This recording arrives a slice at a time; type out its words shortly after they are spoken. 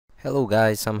Hello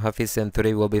guys, I'm Hafiz and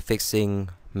today we'll be fixing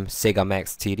SEGA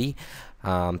Manx TT.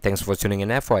 Thanks for tuning in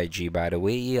FYG, by the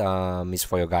way. It's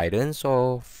for your guidance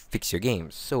or fix your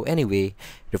games. So anyway,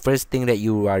 the first thing that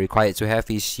you are required to have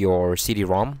is your CD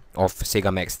ROM of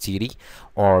SEGA Manx TT,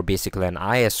 or basically an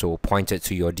ISO pointed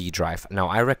to your D drive. Now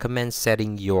I recommend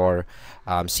setting your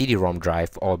CD ROM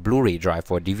drive or Blu-ray drive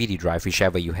or DVD drive,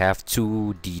 whichever you have,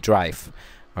 to D drive.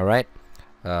 Alright,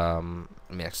 let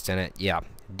me extend it. Yeah,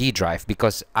 D drive,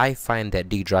 because I find that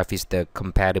D drive is the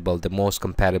most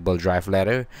compatible drive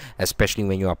ladder, especially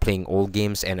when you are playing old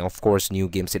games, and of course new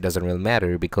games it doesn't really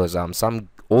matter, because some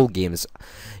old games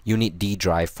you need D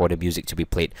drive for the music to be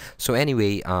played. So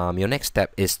anyway, your next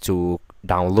step is to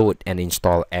download and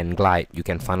install To Nglide. You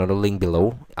can find the link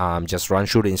below. Just run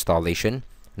through the installation.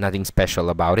 Nothing special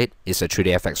about it. It's a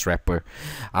 3D wrapper.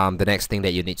 The next thing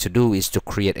that you need to do is to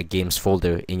create a games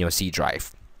folder in your C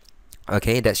drive.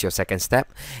 Okay, that's your second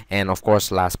step. And of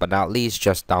course, last but not least,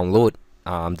 just download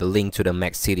the link to the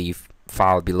Manx TT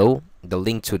file below, the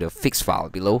link to the fix file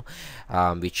below,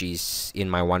 which is in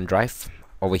my OneDrive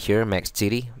over here, Manx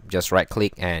TT. Just right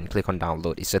click and click on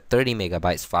download. It's a 30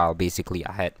 megabytes file. Basically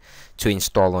I had to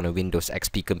install on a Windows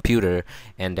XP computer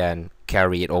and then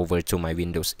carry it over to my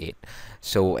Windows 8.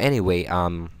 So anyway,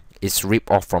 it's ripped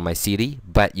off from my CD,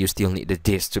 but you still need the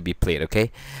disc to be played.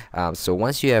 Okay, so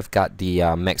once you have got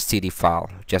the Manx TT file,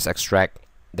 just extract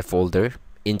the folder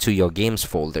into your games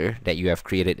folder that you have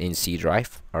created in C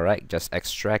drive. Alright, just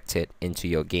extract it into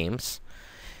your games,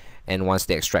 and once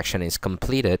the extraction is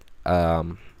completed,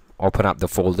 open up the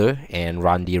folder and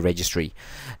run the registry.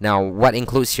 Now what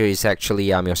includes here is actually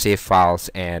your save files,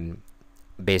 and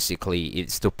basically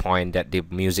it's to point that the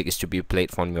music is to be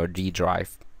played from your D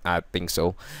drive. I think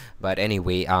so, but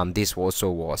anyway, this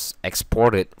also was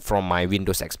exported from my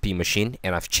Windows XP machine,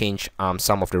 and I've changed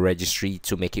some of the registry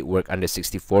to make it work under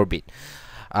 64-bit.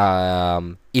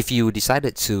 If you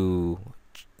decided to,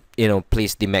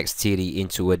 place the Manx TT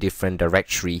into a different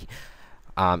directory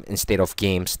instead of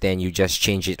games, then you just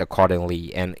change it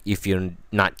accordingly. And if you're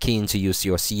not keen to use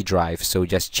your C drive, so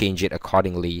just change it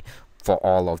accordingly for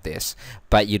all of this,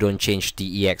 but you don't change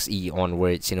the exe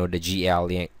onwards, the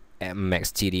GL,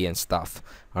 Manx TT and stuff.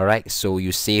 Alright, so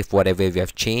you save whatever you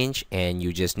have changed and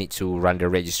you just need to run the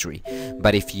registry.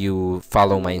 But if you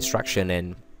follow my instruction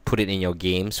and put it in your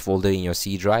games folder in your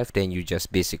C drive, then you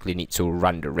just basically need to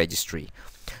run the registry.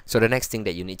 So the next thing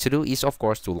that you need to do is of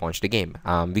course to launch the game.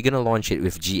 We're gonna launch it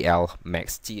with GL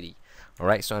Manx TT.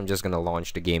 Alright, so I'm just gonna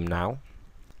launch the game now.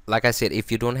 Like I said,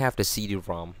 if you don't have the CD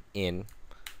ROM in,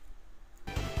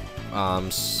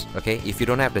 if you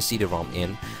don't have the CD ROM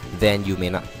in, then you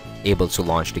may not able to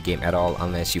launch the game at all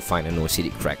unless you find a no CD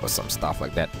crack or some stuff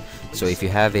like that. So if you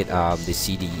have it, the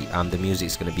CD, the music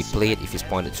is going to be played if it's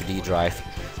pointed to D drive.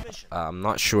 I'm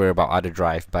not sure about other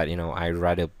drive, but I'd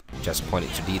rather just point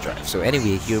it to D drive. So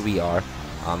anyway, here we are,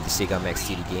 the SEGA Manx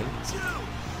TT game.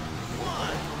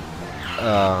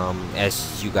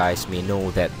 As you guys may know,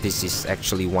 that this is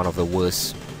actually one of the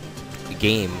worst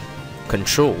game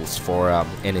controls for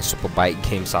any Superbike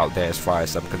games out there as far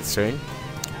as I'm concerned,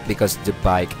 because the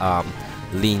bike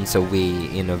leans away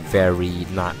in a very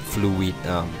not fluid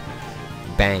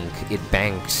bank. It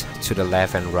banks to the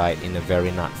left and right in a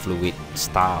very not fluid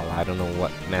style. I don't know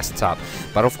what messed up,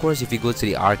 but of course if you go to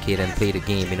the arcade and play the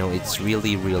game, it's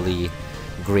really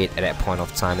great at that point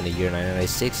of time in the year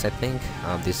 1996, I think.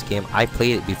 This game, I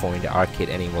played it before in the arcade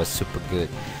and it was super good.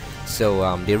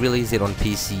 So they released it on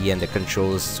PC and the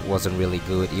controls wasn't really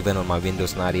good. Even on my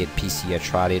Windows 98 PC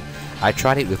I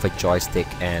tried it with a joystick,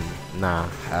 and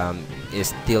it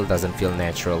still doesn't feel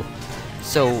natural.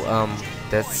 So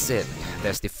that's it,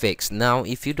 that's the fix. Now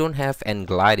if you don't have To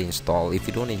Nglide installed, if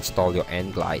you don't install your To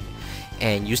Nglide,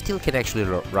 and you still can actually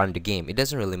run the game, it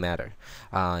doesn't really matter.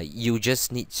 You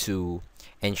just need to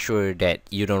ensure that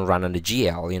you don't run on the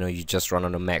GL, you just run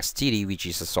on the Manx TT, which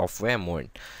is a software mode.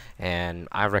 And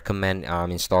I recommend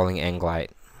installing To Nglide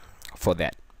for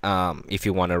that, if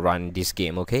you want to run this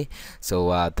game. Okay,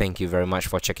 so thank you very much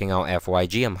for checking out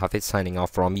FYG. I'm Hafiz signing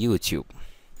off from YouTube.